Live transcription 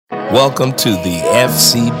Welcome to the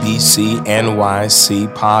FCBC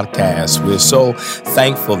NYC podcast. We're so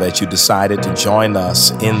thankful that you decided to join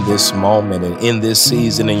us in this moment and in this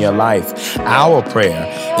season in your life. Our prayer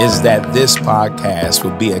is that this podcast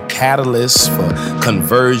will be a catalyst for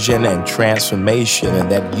conversion and transformation, and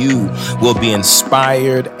that you will be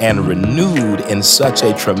inspired and renewed in such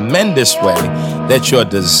a tremendous way that your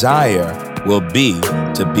desire will be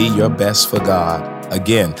to be your best for God.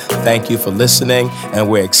 Again, thank you for listening, and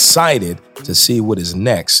we're excited to see what is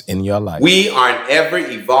next in your life. We are an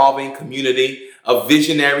ever-evolving community of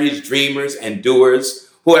visionaries, dreamers, and doers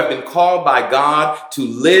who have been called by God to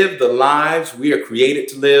live the lives we are created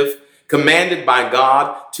to live, commanded by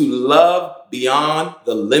God to love beyond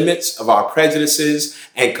the limits of our prejudices,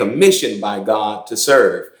 and commissioned by God to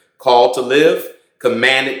serve. Called to live,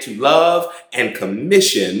 commanded to love, and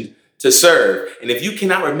commissioned to serve. And if you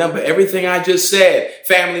cannot remember everything I just said,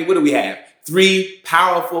 family, what do we have? 3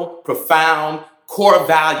 powerful, profound core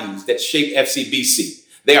values that shape FCBC.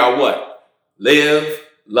 They are what? Live,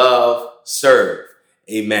 love, serve.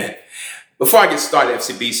 Amen. Before I get started,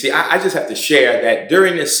 FCBC, I just have to share that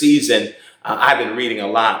during this season, I've been reading a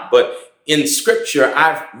lot, but in scripture,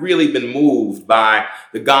 I've really been moved by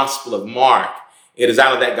the Gospel of Mark. It is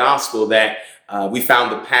out of that gospel that we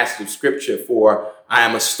found the passage of scripture for I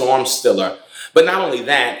am a storm stiller. But not only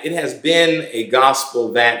that, it has been a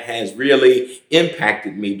gospel that has really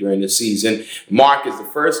impacted me during the season. Mark is the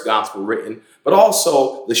first gospel written, but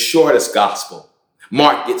also the shortest gospel.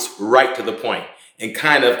 Mark gets right to the point and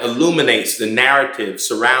kind of illuminates the narrative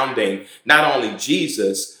surrounding not only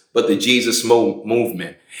Jesus, but the Jesus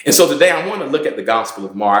movement. And so today I want to look at the Gospel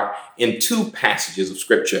of Mark in 2 passages of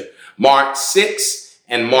scripture, Mark 6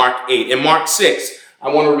 and Mark 8. In Mark 6, I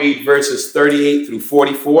want to read verses 38 through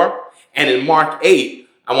 44. And in Mark 8,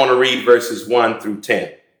 I want to read verses 1 through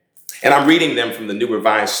 10. And I'm reading them from the New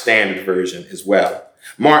Revised Standard Version as well.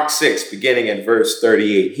 Mark 6, beginning at verse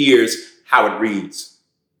 38. Here's how it reads.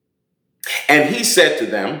 And he said to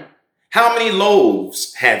them, "How many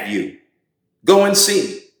loaves have you? Go and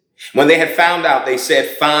see." When they had found out, they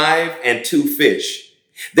said, 5 and 2 fish.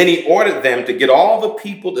 Then he ordered them to get all the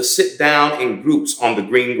people to sit down in groups on the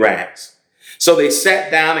green grass. So they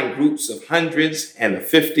sat down in groups of hundreds and of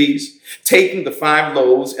 50s. Taking the 5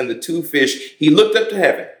 loaves and the 2 fish, he looked up to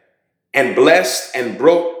heaven and blessed and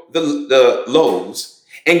broke the loaves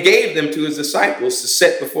and gave them to his disciples to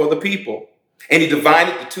set before the people. And he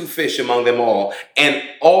divided the 2 fish among them all, and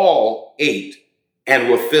all ate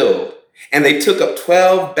and were filled. And they took up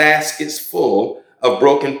 12 baskets full of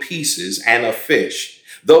broken pieces and of fish.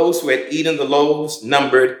 Those who had eaten the loaves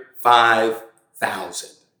numbered 5,000.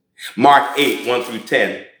 Mark 8, 1 through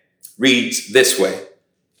 10 reads this way.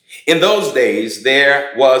 In those days,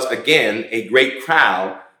 there was again a great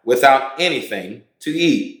crowd without anything to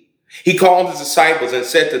eat. He called his disciples and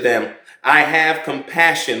said to them, "I have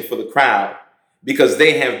compassion for the crowd, because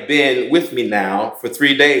they have been with me now for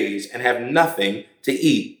 3 days and have nothing to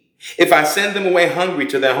eat. If I send them away hungry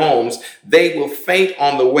to their homes, they will faint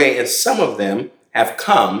on the way, and some of them have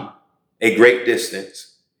come a great distance."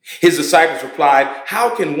 His disciples replied, "How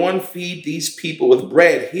can one feed these people with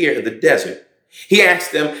bread here in the desert?" He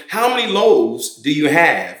asked them, "How many loaves do you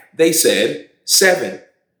have?" They said, 7.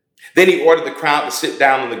 Then he ordered the crowd to sit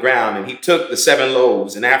down on the ground, and he took the 7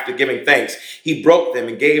 loaves, and after giving thanks, he broke them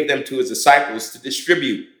and gave them to his disciples to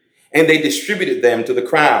distribute. And they distributed them to the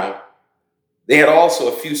crowd. They had also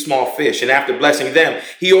a few small fish, and after blessing them,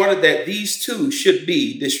 he ordered that these too should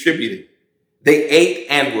be distributed. They ate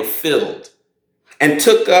and were filled, and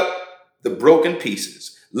took up the broken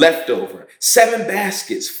pieces left over, 7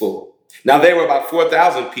 baskets full. Now there were about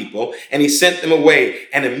 4,000 people, and he sent them away.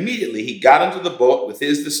 And immediately he got into the boat with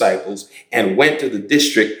his disciples and went to the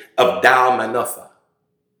district of Dalmanutha.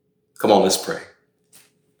 Come on, let's pray.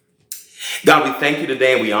 God, we thank you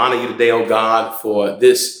today, and we honor you today, oh God, for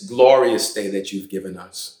this glorious day that you've given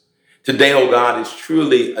us. Today, oh God, is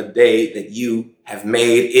truly a day that you have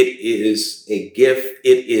made. It is a gift.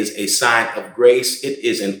 It is a sign of grace. It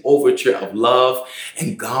is an overture of love.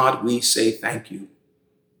 And God, we say thank you.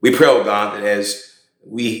 We pray, oh God, that as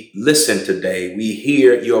we listen today, we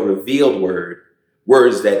hear your revealed word,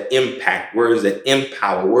 words that impact, words that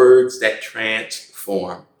empower, words that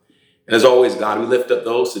transform. And as always, God, we lift up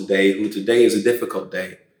those today who today is a difficult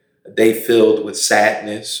day, a day filled with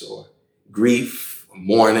sadness or grief,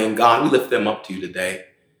 mourning. God, we lift them up to you today.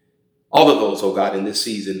 All of those, oh God, in this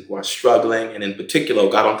season who are struggling, and in particular, oh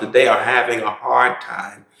God, on today are having a hard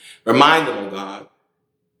time. Remind them, oh God,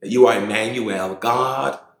 that you are Emmanuel,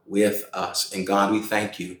 God with us. And God, we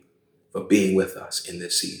thank you for being with us in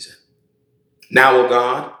this season. Now, oh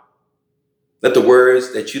God, Let the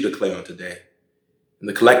words that you declare on today and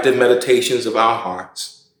the collective meditations of our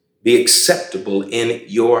hearts be acceptable in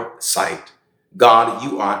your sight. God,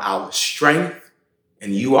 you are our strength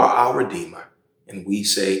and you are our Redeemer. And we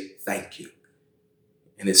say thank you.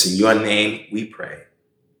 And it's in your name we pray.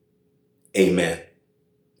 Amen.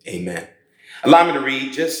 Amen. Allow me to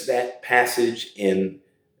read just that passage in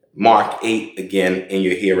Mark 8 again in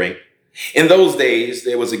your hearing. In those days,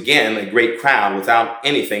 there was again a great crowd without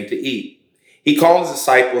anything to eat. He called his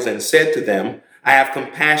disciples and said to them, I have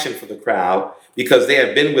compassion for the crowd because they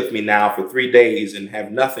have been with me now for 3 days and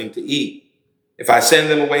have nothing to eat. If I send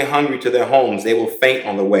them away hungry to their homes, they will faint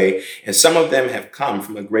on the way, and some of them have come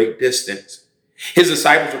from a great distance. His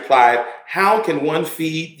disciples replied, how can one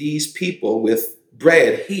feed these people with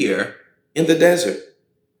bread here in the desert?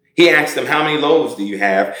 He asked them, how many loaves do you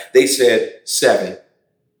have? They said, 7.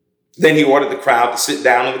 Then he ordered the crowd to sit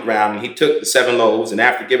down on the ground, and he took the 7 loaves, and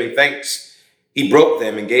after giving thanks, he broke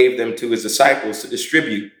them and gave them to his disciples to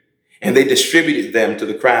distribute, and they distributed them to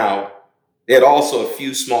the crowd. They had also a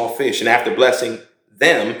few small fish, and after blessing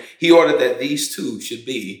them, he ordered that these too should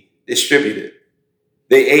be distributed.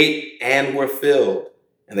 They ate and were filled,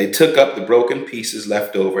 and they took up the broken pieces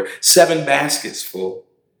left over, 7 baskets full.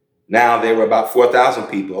 Now there were about 4,000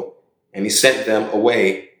 people, and he sent them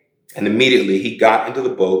away, and immediately he got into the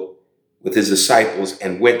boat with his disciples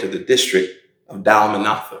and went to the district of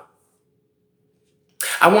Dalmanutha.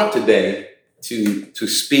 I want today to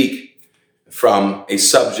speak from a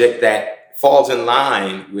subject that falls in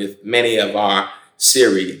line with many of our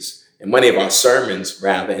series and many of our sermons,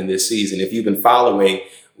 rather, in this season. If you've been following,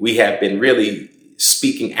 we have been really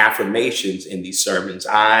speaking affirmations in these sermons.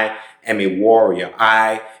 I am a warrior.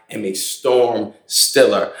 I am a storm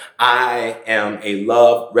stiller. I am a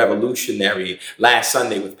love revolutionary. Last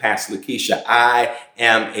Sunday with Pastor Lakeisha, I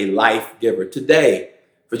am a life giver. Today,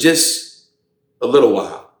 for just a little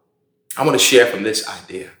while, I want to share from this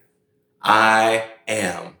idea. I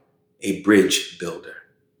am a bridge builder.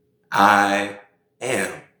 I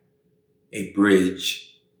am a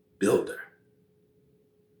bridge builder.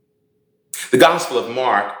 The Gospel of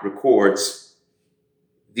Mark records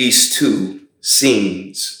these 2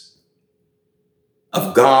 scenes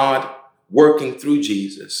of God working through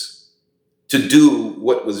Jesus to do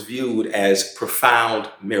what was viewed as profound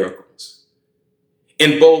miracles.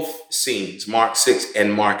 In both scenes, Mark 6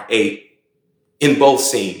 and Mark 8, in both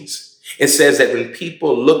scenes, it says that when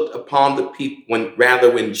people looked upon the people,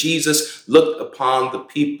 when Jesus looked upon the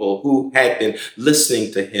people who had been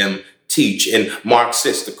listening to him teach. In Mark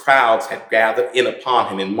 6, the crowds had gathered in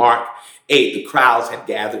upon him. In Mark 8, the crowds had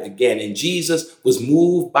gathered again, and Jesus was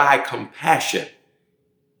moved by compassion.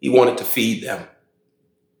 He wanted to feed them.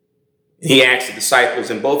 He asked the disciples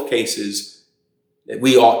in both cases that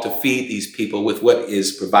we ought to feed these people with what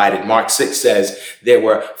is provided. Mark 6 says there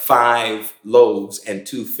were 5 loaves and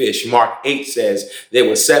 2 fish. Mark 8 says there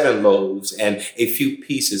were 7 loaves and a few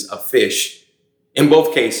pieces of fish. In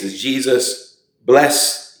both cases, Jesus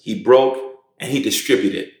blessed, he broke, and he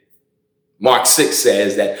distributed. Mark 6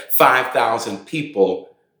 says that 5,000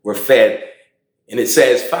 people were fed. And it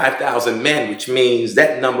says 5,000 men, which means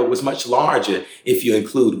that number was much larger if you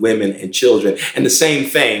include women and children. And the same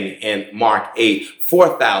thing in Mark 8,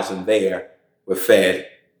 4,000 there were fed,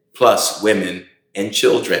 plus women and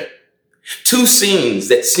children. 2 scenes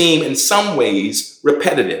that seem in some ways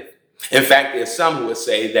repetitive. In fact, there are some who would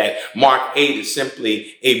say that Mark 8 is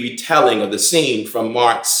simply a retelling of the scene from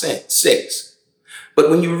Mark 6. But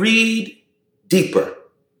when you read deeper,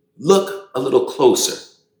 look a little closer,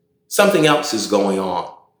 something else is going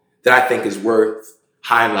on that I think is worth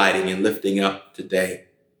highlighting and lifting up today.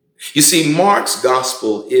 You see, Mark's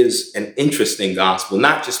gospel is an interesting gospel,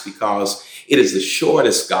 not just because it is the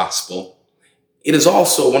shortest gospel. It is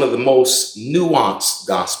also one of the most nuanced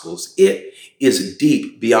gospels. It is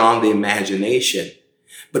deep beyond the imagination.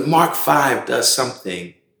 But Mark 5 does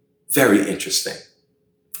something very interesting.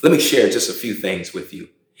 Let me share just a few things with you.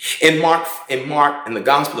 In the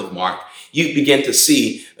Gospel of Mark, you begin to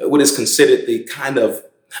see what is considered the kind of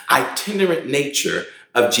itinerant nature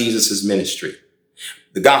of Jesus' ministry.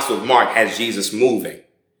 The Gospel of Mark has Jesus moving.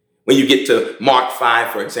 When you get to Mark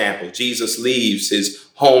 5, for example, Jesus leaves his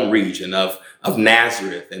home region of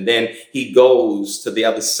Nazareth, and then he goes to the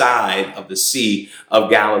other side of the Sea of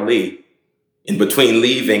Galilee. In between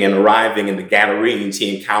leaving and arriving in the Gadarenes,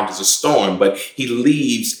 he encounters a storm, but he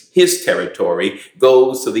leaves his territory,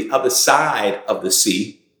 goes to the other side of the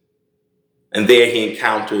sea, and there he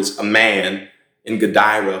encounters a man in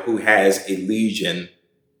Gadara who has a legion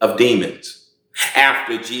of demons.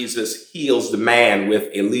 After Jesus heals the man with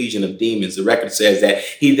a legion of demons, the record says that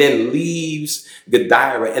he then leaves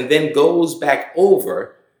Gadara and then goes back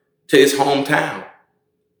over to his hometown.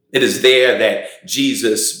 It is there that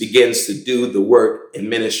Jesus begins to do the work in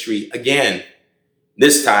ministry again.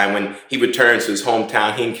 This time, when he returns to his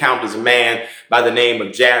hometown, he encounters a man by the name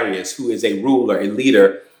of Jairus, who is a ruler, a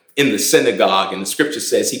leader in the synagogue. And the scripture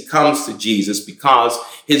says he comes to Jesus because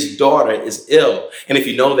his daughter is ill. And if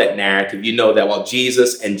you know that narrative, you know that while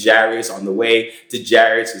Jesus and Jairus are on the way to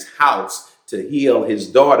Jairus' house to heal his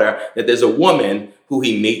daughter, that there's a woman who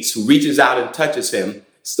he meets who reaches out and touches him.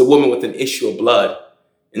 It's the woman with an issue of blood.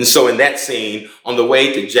 And so in that scene, on the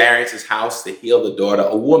way to Jairus' house to heal the daughter,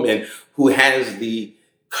 a woman who has the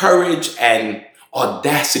courage and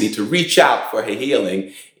audacity to reach out for her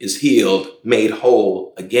healing is healed, made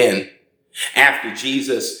whole again. After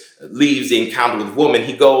Jesus leaves the encounter with the woman,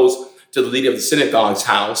 he goes to the leader of the synagogue's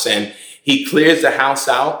house and he clears the house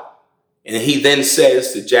out. And he then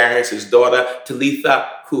says to Jairus' daughter, Talitha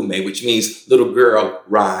Kume, which means little girl,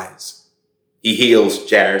 rise. He heals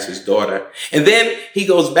Jairus' daughter. And then he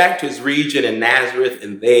goes back to his region in Nazareth,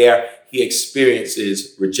 and there he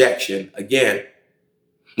experiences rejection again.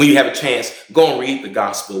 When you have a chance, go and read the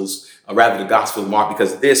Gospels, or rather the Gospel of Mark,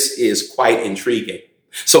 because this is quite intriguing.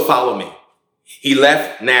 So follow me. He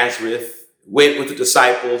left Nazareth, went with the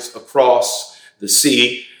disciples across the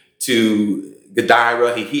sea to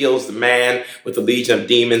Gadara. He heals the man with the legion of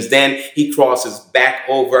demons. Then he crosses back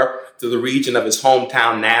over to the region of his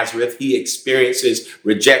hometown, Nazareth. He experiences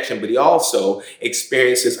rejection, but he also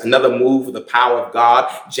experiences another move of the power of God.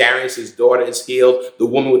 Jairus' daughter is healed. The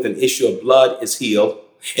woman with an issue of blood is healed.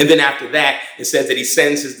 And then after that, it says that he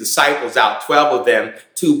sends his disciples out, 12 of them,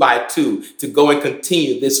 2 by 2, to go and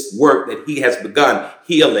continue this work that he has begun,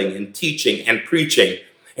 healing and teaching and preaching.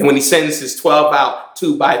 And when he sends his 12 out,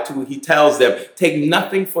 2 by 2, he tells them, take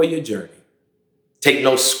nothing for your journey. Take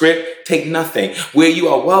no script, take nothing. Where you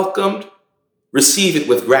are welcomed, receive it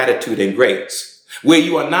with gratitude and grace. Where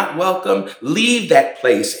you are not welcome, leave that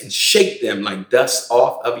place and shake them like dust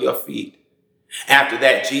off of your feet. After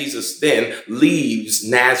that, Jesus then leaves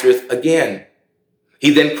Nazareth again.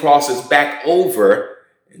 He then crosses back over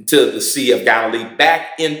into the Sea of Galilee,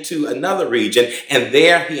 back into another region, and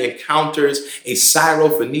there he encounters a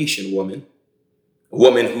Syrophoenician woman, a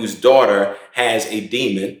woman whose daughter has a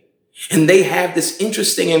demon. And they have this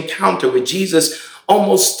interesting encounter where Jesus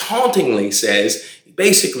almost tauntingly says,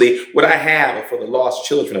 basically, what I have are for the lost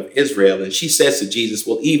children of Israel. And she says to Jesus,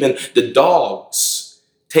 well, even the dogs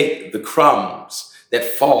take the crumbs that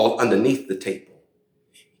fall underneath the table.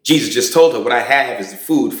 Jesus just told her, what I have is the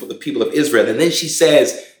food for the people of Israel. And then she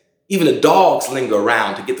says, even the dogs linger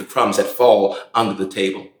around to get the crumbs that fall under the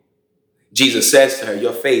table. Jesus says to her,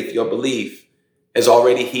 your faith, your belief has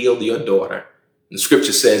already healed your daughter. And the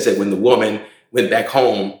scripture says that when the woman went back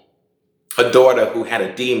home, her daughter who had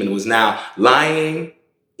a demon was now lying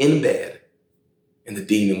in bed and the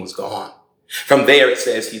demon was gone. From there, it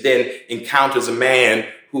says he then encounters a man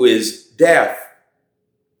who is deaf.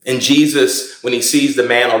 And Jesus, when he sees the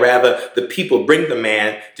man, or rather the people bring the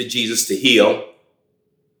man to Jesus to heal,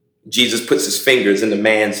 Jesus puts his fingers in the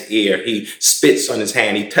man's ear. He spits on his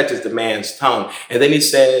hand. He touches the man's tongue. And then he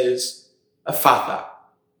says, Ephphatha,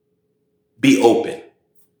 be open.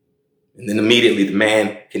 And then immediately the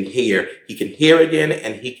man can hear. He can hear again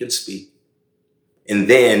and he can speak. And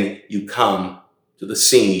then you come to the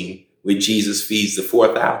scene where Jesus feeds the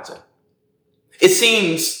 4,000. It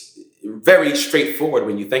seems very straightforward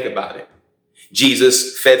when you think about it.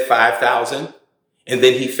 Jesus fed 5,000 and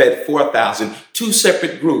then he fed 4,000, 2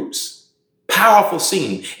 separate groups. Powerful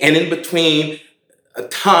scene. And in between, a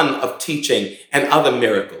ton of teaching and other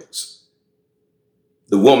miracles.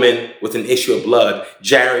 The woman with an issue of blood,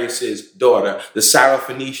 Jairus' daughter, the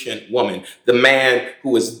Syrophoenician woman, the man who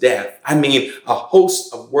was deaf. I mean, a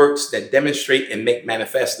host of works that demonstrate and make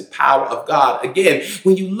manifest the power of God. Again,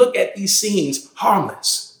 when you look at these scenes,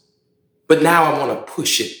 harmless. But now I want to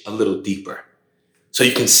push it a little deeper so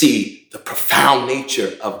you can see the profound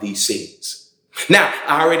nature of these scenes. Now,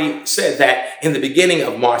 I already said that in the beginning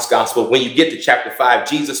of Mark's gospel, when you get to chapter 5,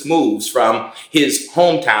 Jesus moves from his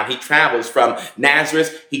hometown. He travels from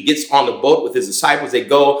Nazareth. He gets on the boat with his disciples. They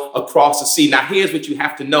go across the sea. Now, here's what you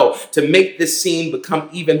have to know to make this scene become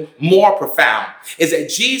even more profound is that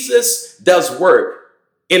Jesus does work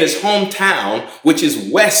in his hometown, which is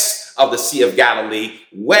west of the Sea of Galilee,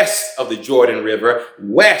 west of the Jordan River,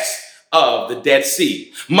 west of the Dead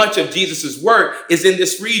Sea. Much of Jesus' work is in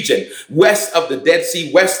this region. West of the Dead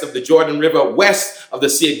Sea, west of the Jordan River, west of the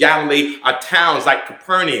Sea of Galilee are towns like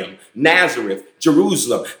Capernaum, Nazareth,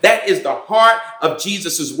 Jerusalem. That is the heart of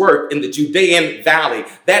Jesus' work in the Judean Valley.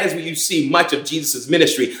 That is where you see much of Jesus'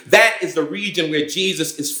 ministry. That is the region where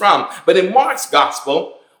Jesus is from. But in Mark's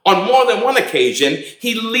gospel, on more than one occasion,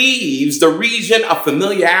 he leaves the region of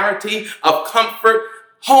familiarity, of comfort,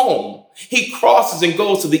 home. He crosses and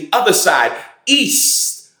goes to the other side,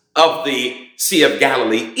 east of the Sea of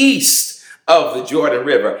Galilee, east of the Jordan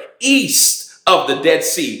River, east of the Dead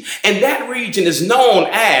Sea. And that region is known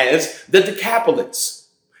as the Decapolis,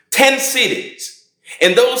 10 cities.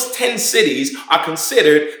 And those 10 cities are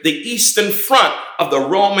considered the eastern front of the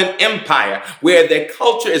Roman Empire, where their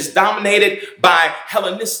culture is dominated by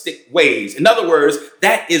Hellenistic ways. In other words,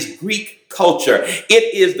 that is Greek culture.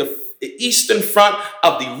 It is the eastern front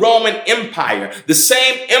of the Roman Empire, the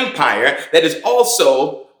same empire that is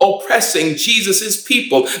also oppressing Jesus's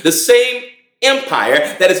people, the same empire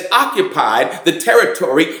that has occupied the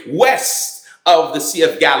territory west of the Sea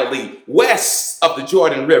of Galilee, west of the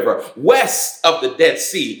Jordan River, west of the Dead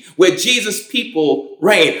Sea, where Jesus' people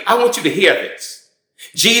reign. I want you to hear this.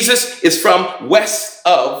 Jesus is from west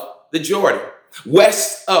of the Jordan,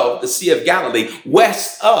 west of the Sea of Galilee,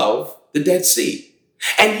 west of the Dead Sea.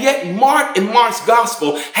 And yet Mark, in Mark's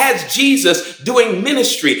gospel, has Jesus doing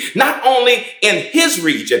ministry, not only in his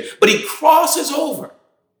region, but he crosses over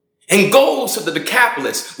and goes to the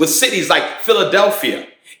Decapolis with cities like Philadelphia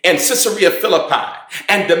and Caesarea Philippi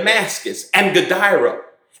and Damascus and Gadara.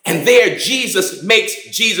 And there Jesus makes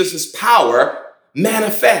Jesus' power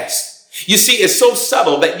manifest. You see, it's so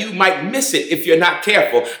subtle that you might miss it if you're not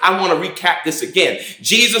careful. I want to recap this again.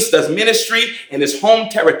 Jesus does ministry in his home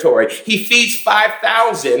territory. He feeds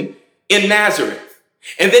 5,000 in Nazareth.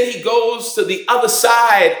 And then he goes to the other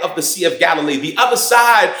side of the Sea of Galilee, the other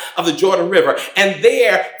side of the Jordan River, and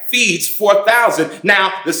there feeds 4,000.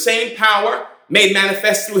 Now, the same power made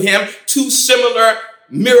manifest through him, two similar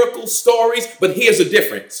miracle stories, but here's the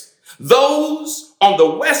difference. Those on the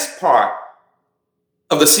west part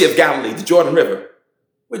of the Sea of Galilee, the Jordan River,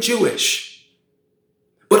 were Jewish.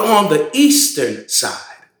 But on the eastern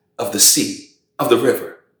side of the sea, of the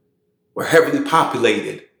river, were heavily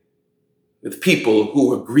populated with people who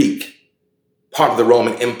were Greek, part of the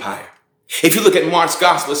Roman Empire. If you look at Mark's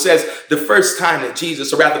gospel, it says the first time that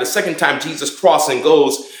Jesus, or rather the second time Jesus crosses and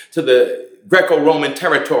goes to the Greco-Roman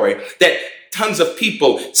territory, that tons of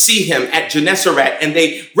people see him at Gennesaret and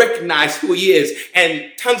they recognize who he is.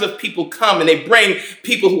 And tons of people come and they bring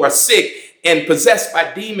people who are sick and possessed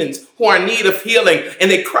by demons who are in need of healing.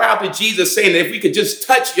 And they cry out to Jesus saying that if we could just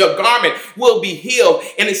touch your garment, we'll be healed.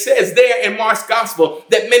 And it says there in Mark's gospel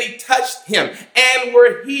that many touched him and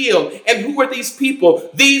were healed. And who were these people?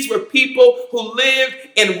 These were people who lived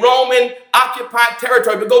in Roman occupied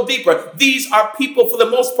territory. But go deeper. These are people for the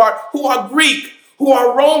most part who are Greek, who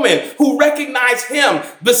are Roman, who recognize him,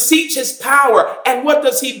 beseech his power. And what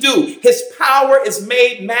does he do? His power is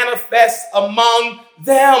made manifest among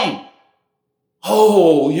them.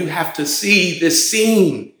 Oh, you have to see this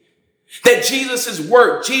scene. That Jesus'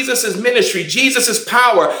 work, Jesus' ministry, Jesus'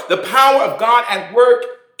 power, the power of God at work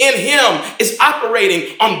in him is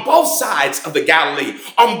operating on both sides of the Galilee,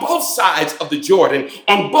 on both sides of the Jordan,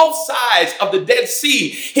 on both sides of the Dead Sea.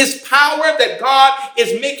 His power that God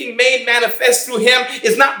is making made manifest through him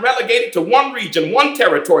is not relegated to one region, one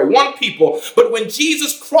territory, one people. But when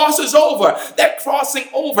Jesus crosses over, that crossing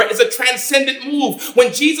over is a transcendent move.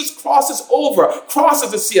 When Jesus crosses over, crosses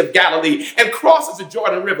the Sea of Galilee and crosses the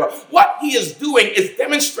Jordan River, what he is doing is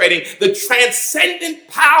demonstrating the transcendent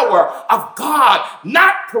power of God,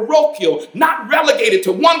 not parochial, not relegated to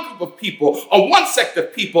one group of people or one sect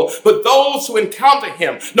of people, but those who encounter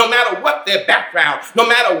him, no matter what their background, no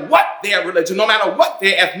matter what their religion, no matter what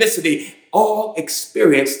their ethnicity, all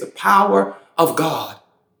experience the power of God.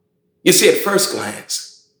 You see, at first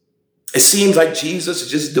glance, it seems like Jesus is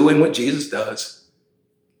just doing what Jesus does,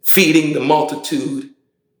 feeding the multitude,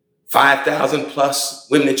 5,000 plus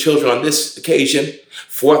women and children on this occasion,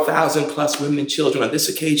 4,000 plus women and children on this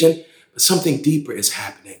occasion. But something deeper is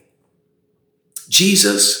happening.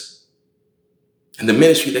 Jesus and the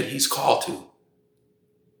ministry that he's called to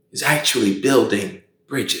is actually building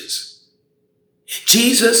bridges.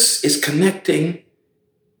 Jesus is connecting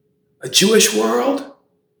a Jewish world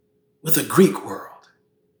with a Greek world.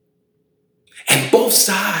 And both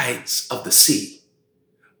sides of the sea,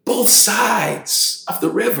 both sides of the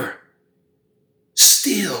river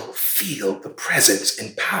still feel the presence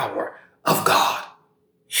and power of God.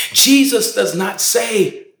 Jesus does not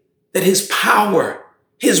say that his power,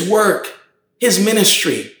 his work, his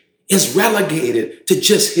ministry is relegated to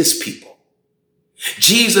just his people.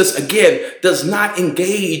 Jesus, again, does not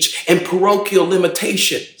engage in parochial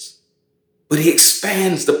limitations, but he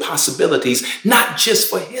expands the possibilities, not just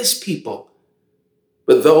for his people,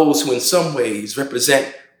 but those who in some ways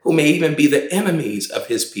represent who may even be the enemies of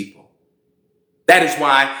his people. That is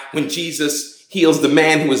why when Jesus heals the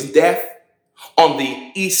man who is deaf on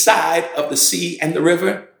the east side of the sea and the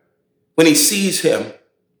river, when he sees him,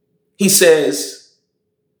 he says,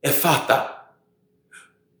 Ephphatha,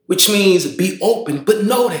 which means be open. But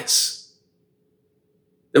notice,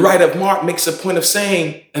 the writer of Mark makes a point of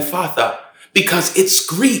saying Ephphatha because it's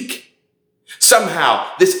Greek. Somehow,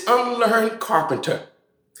 this unlearned carpenter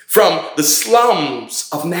from the slums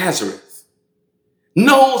of Nazareth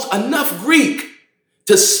knows enough Greek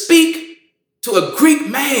to speak to a Greek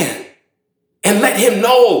man and let him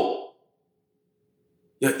know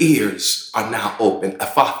your ears are now open,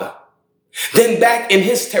 Ephphatha. Then back in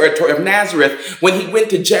his territory of Nazareth, when he went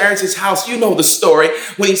to Jairus' house, you know the story.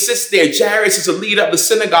 When he sits there, Jairus is a leader of the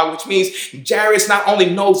synagogue, which means Jairus not only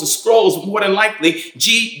knows the scrolls, but more than likely,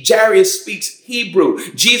 Jairus speaks Hebrew.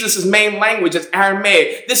 Jesus' main language is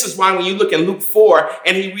Aramaic. This is why when you look in Luke 4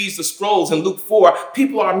 and he reads the scrolls in Luke 4,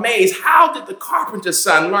 people are amazed. How did the carpenter's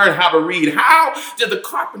son learn how to read? How did the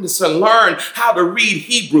carpenter's son learn how to read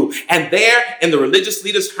Hebrew? And there in the religious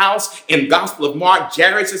leader's house, in Gospel of Mark,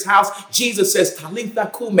 Jairus' house, Jesus says,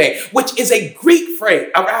 Talitha kume, which is a Greek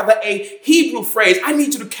phrase, or rather a Hebrew phrase. I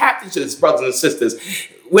need you to capture this, brothers and sisters.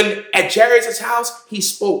 When at Jairus' house, he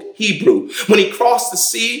spoke Hebrew. When he crossed the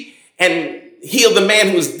sea and healed the man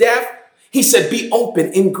who was deaf, he said, be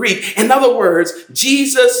open in Greek. In other words,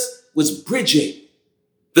 Jesus was bridging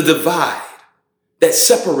the divide that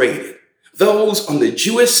separated those on the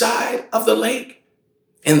Jewish side of the lake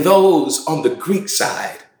and those on the Greek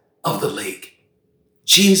side of the lake.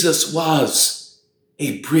 Jesus was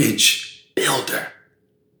a bridge builder.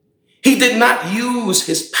 He did not use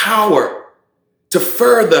his power to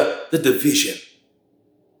further the division.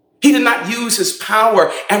 He did not use his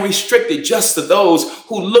power and restrict it just to those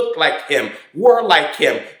who looked like him, were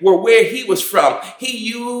where he was from. He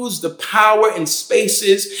used the power in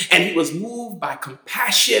spaces, and he was moved by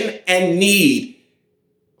compassion and need.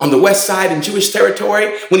 On the west side in Jewish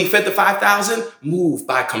territory, when he fed the 5,000, moved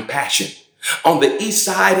by compassion. On the east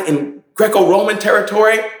side in Greco-Roman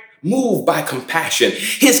territory, moved by compassion.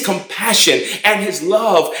 His compassion and his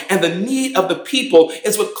love and the need of the people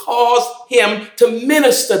is what caused him to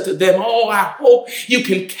minister to them. Oh, I hope you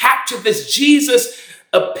can capture this. Jesus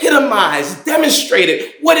epitomized,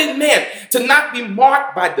 demonstrated what it meant to not be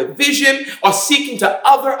marked by division or seeking to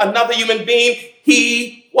other another human being.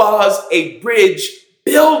 He was a bridge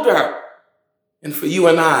builder. And for you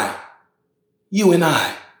and I,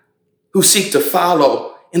 who seek to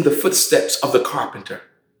follow in the footsteps of the carpenter,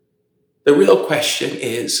 the real question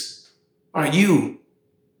is, are you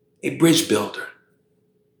a bridge builder?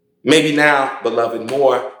 Maybe now, beloved,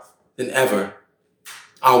 more than ever,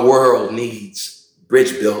 our world needs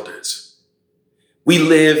bridge builders. We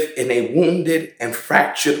live in a wounded and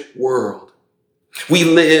fractured world. We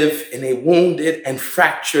live in a wounded and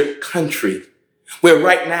fractured country, where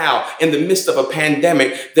right now, in the midst of a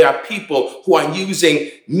pandemic, there are people who are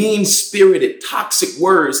using mean-spirited, toxic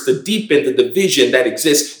words to deepen the division that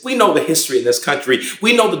exists. We know the history in this country.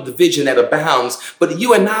 We know the division that abounds. But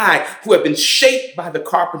you and I, who have been shaped by the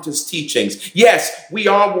carpenter's teachings, yes, we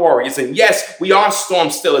are warriors, and yes, we are storm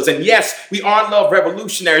stillers, and yes, we are love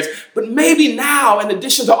revolutionaries. But maybe now, in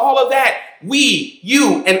addition to all of that, we,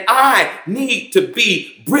 you, and I need to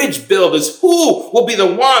be bridge builders. Who will be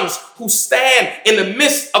the ones who stand in the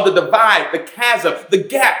midst of the divide, the chasm, the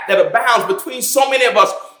gap that abounds between so many of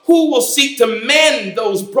us? Who will seek to mend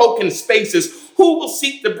those broken spaces? Who will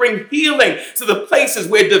seek to bring healing to the places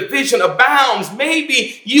where division abounds?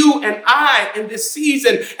 Maybe you and I in this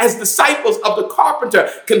season, as disciples of the carpenter,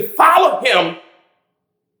 can follow him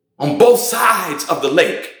on both sides of the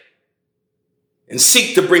lake and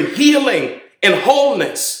seek to bring healing and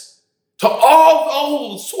wholeness to all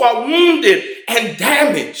those who are wounded and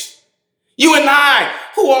damaged. You and I,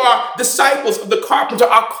 who are disciples of the carpenter,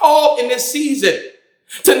 are called in this season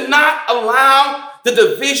to not allow the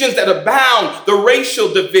divisions that abound, the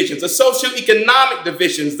racial divisions, the socioeconomic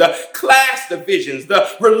divisions, the class divisions, the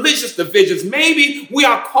religious divisions. Maybe we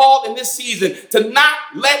are called in this season to not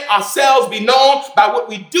let ourselves be known by what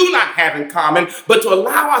we do not have in common, but to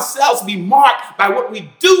allow ourselves to be marked by what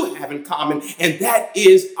we do have in common, and that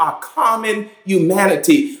is our common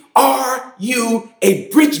humanity. Are you a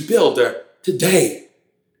bridge builder today?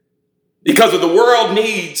 Because of the world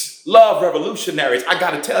needs love revolutionaries. I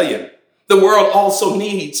got to tell you, The world also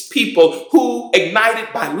needs people who,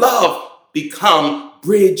 ignited by love, become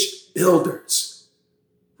bridge builders,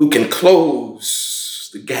 who can close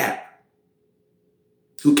the gap,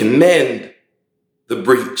 who can mend the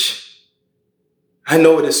breach. I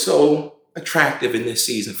know it is so attractive in this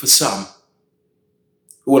season for some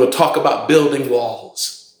who want to talk about building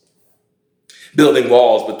walls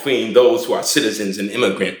between those who are citizens and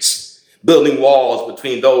immigrants, building walls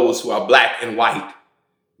between those who are black and white,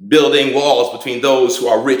 building walls between those who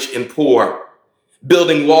are rich and poor,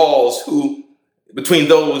 building walls between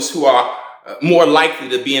those who are more likely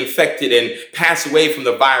to be infected and pass away from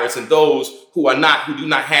the virus and those who do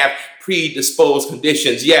not have predisposed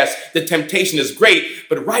conditions. Yes, the temptation is great,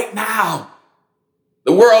 but right now,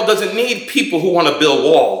 the world doesn't need people who want to build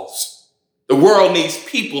walls. The world needs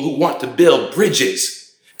people who want to build bridges,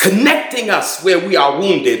 connecting us where we are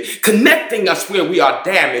wounded, connecting us where we are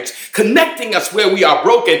damaged, connecting us where we are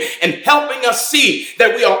broken, and helping us see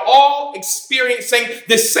that we are all experiencing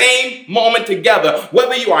the same moment together.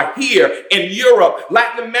 Whether you are here in Europe,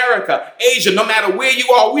 Latin America, Asia, no matter where you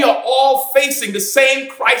are, we are all facing the same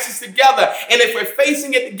crisis together. And if we're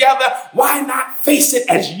facing it together, why not face it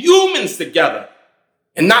as humans together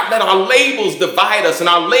and not let our labels divide us and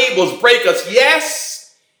our labels break us? Yes.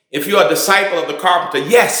 If you are a disciple of the carpenter,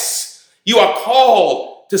 yes, you are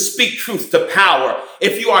called to speak truth to power.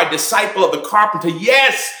 If you are a disciple of the carpenter,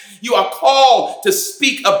 yes, you are called to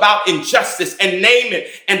speak about injustice and name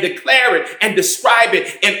it and declare it and describe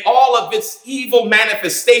it in all of its evil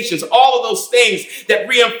manifestations, all of those things that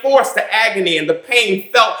reinforce the agony and the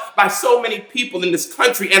pain felt by so many people in this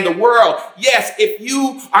country and the world. Yes, if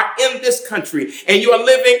you are in this country and you are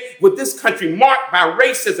living with this country marked by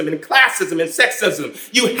racism and classism and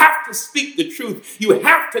sexism, you have to speak the truth. You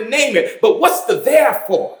have to name it. But what's the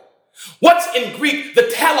therefore? What's in Greek the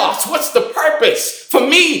telos? What's the purpose? For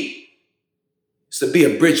me, it's to be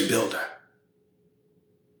a bridge builder.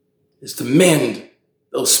 It's to mend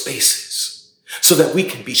those spaces so that we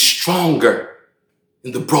can be stronger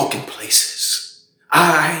in the broken places.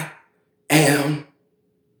 I am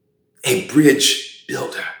a bridge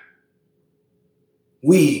builder.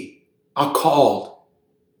 We are called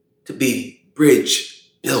to be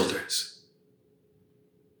bridge builders.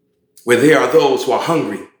 Where there are those who are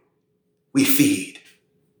hungry, we feed.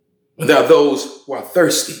 When there are those who are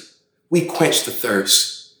thirsty, we quench the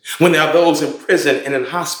thirst. When there are those in prison and in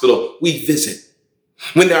hospital, we visit.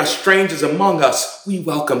 When there are strangers among us, we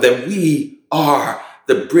welcome them. We are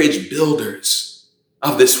the bridge builders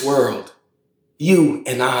of this world. You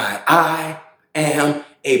and I am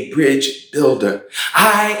a bridge builder.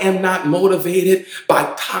 I am not motivated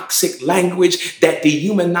by toxic language that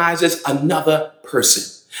dehumanizes another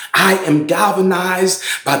person. I am galvanized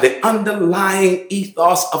by the underlying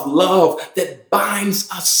ethos of love that binds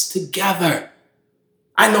us together.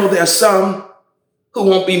 I know there are some who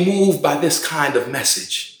won't be moved by this kind of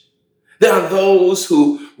message. There are those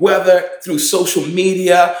who, whether through social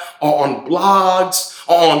media or on blogs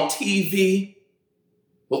or on TV,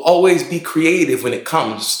 will always be creative when it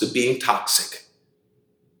comes to being toxic.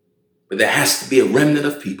 But there has to be a remnant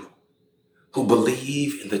of people who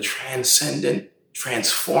believe in the transcendent,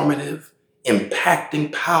 transformative,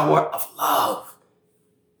 impacting power of love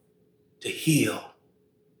to heal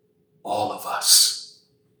all of us.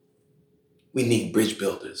 We need bridge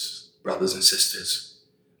builders, brothers and sisters.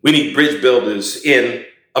 We need bridge builders in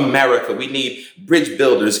America. We need bridge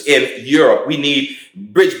builders in Europe. We need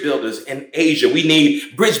bridge builders in Asia. We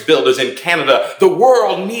need bridge builders in Canada. The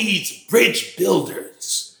world needs bridge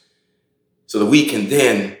builders so that we can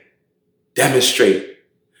then demonstrate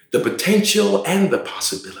the potential and the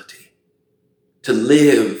possibility to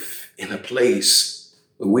live in a place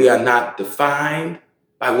where we are not defined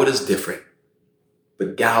by what is different,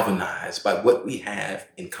 but galvanized by what we have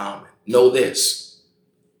in common. Know this,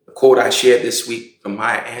 the quote I shared this week from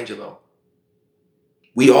Maya Angelou.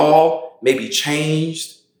 We all may be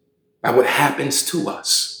changed by what happens to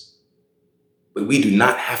us, but we do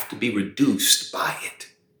not have to be reduced by it.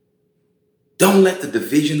 Don't let the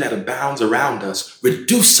division that abounds around us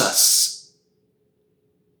reduce us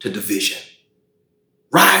to division.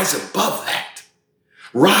 Rise above that.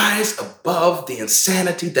 Rise above the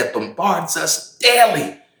insanity that bombards us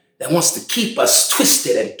daily, that wants to keep us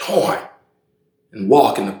twisted and torn, and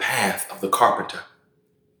walk in the path of the carpenter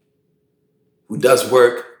who does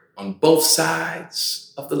work on both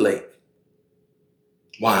sides of the lake.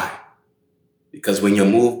 Why? Because when you're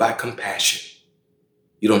moved by compassion,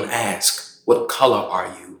 you don't ask, what color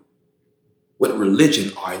are you? What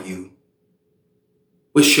religion are you?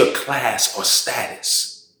 What's your class or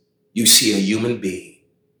status? You see a human being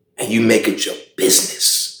and you make it your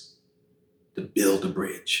business to build a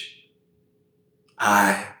bridge.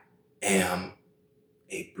 I am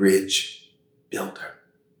a bridge builder.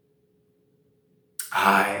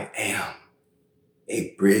 I am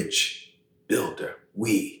a bridge builder.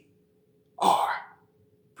 We are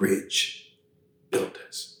bridge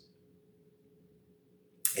builders.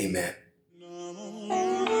 Amen.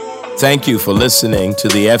 Thank you for listening to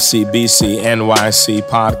the FCBC NYC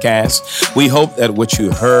podcast. We hope that what you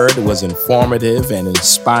heard was informative and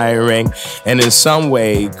inspiring, and in some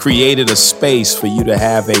way created a space for you to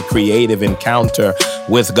have a creative encounter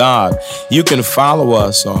with God. You can follow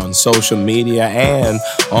us on social media and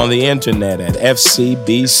on the internet at fcbcnyc.org.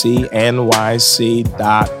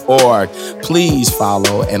 Please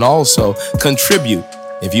follow and also contribute.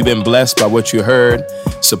 If you've been blessed by what you heard,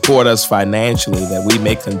 support us financially that we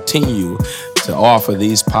may continue to offer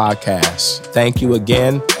these podcasts. Thank you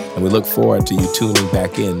again, and we look forward to you tuning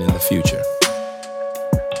back in the future.